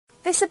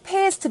This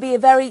appears to be a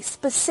very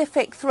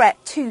specific threat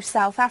to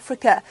South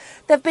Africa.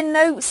 There have been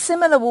no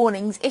similar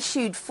warnings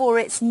issued for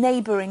its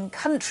neighbouring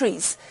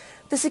countries.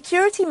 The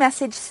security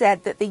message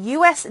said that the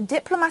US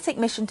diplomatic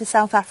mission to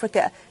South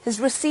Africa has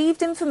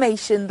received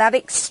information that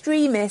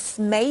extremists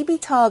may be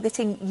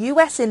targeting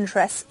US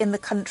interests in the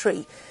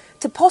country,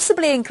 to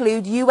possibly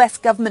include US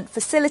government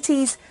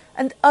facilities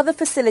and other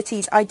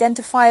facilities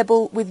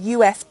identifiable with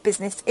US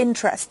business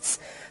interests.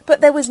 But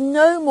there was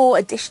no more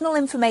additional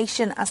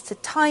information as to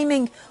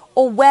timing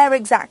or where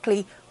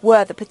exactly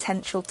were the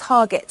potential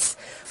targets.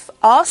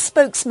 Our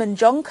spokesman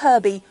John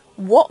Kirby,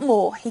 what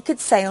more he could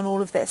say on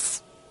all of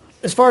this.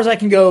 As far as I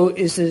can go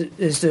is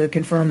to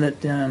confirm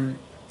that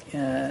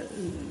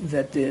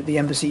that the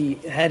embassy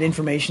had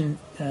information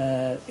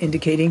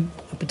indicating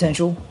a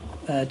potential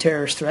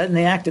terrorist threat, and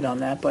they acted on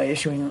that by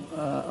issuing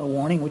a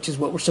warning, which is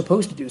what we're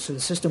supposed to do. So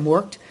the system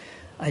worked.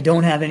 I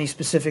don't have any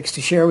specifics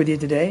to share with you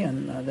today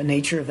on the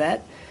nature of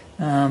that,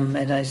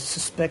 and I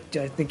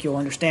think you'll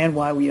understand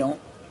why we don't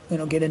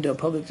get into a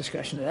public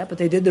discussion of that. But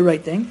they did the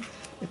right thing.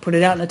 They put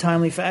it out in a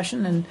timely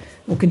fashion, and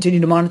we'll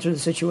continue to monitor the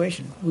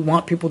situation. We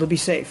want people to be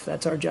safe.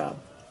 That's our job.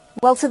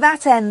 Well, to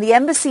that end, the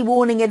embassy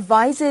warning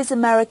advises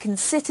American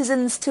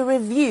citizens to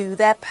review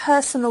their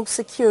personal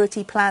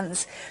security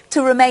plans,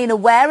 to remain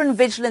aware and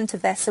vigilant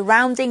of their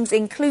surroundings,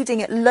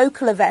 including at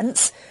local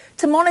events,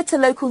 to monitor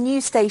local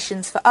news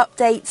stations for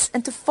updates,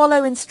 and to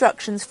follow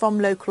instructions from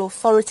local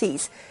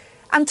authorities,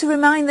 and to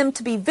remind them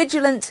to be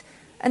vigilant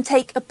and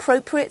take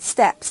appropriate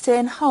steps to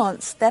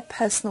enhance their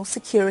personal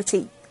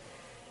security.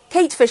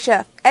 Kate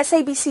Fisher,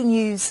 SABC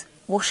News,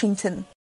 Washington.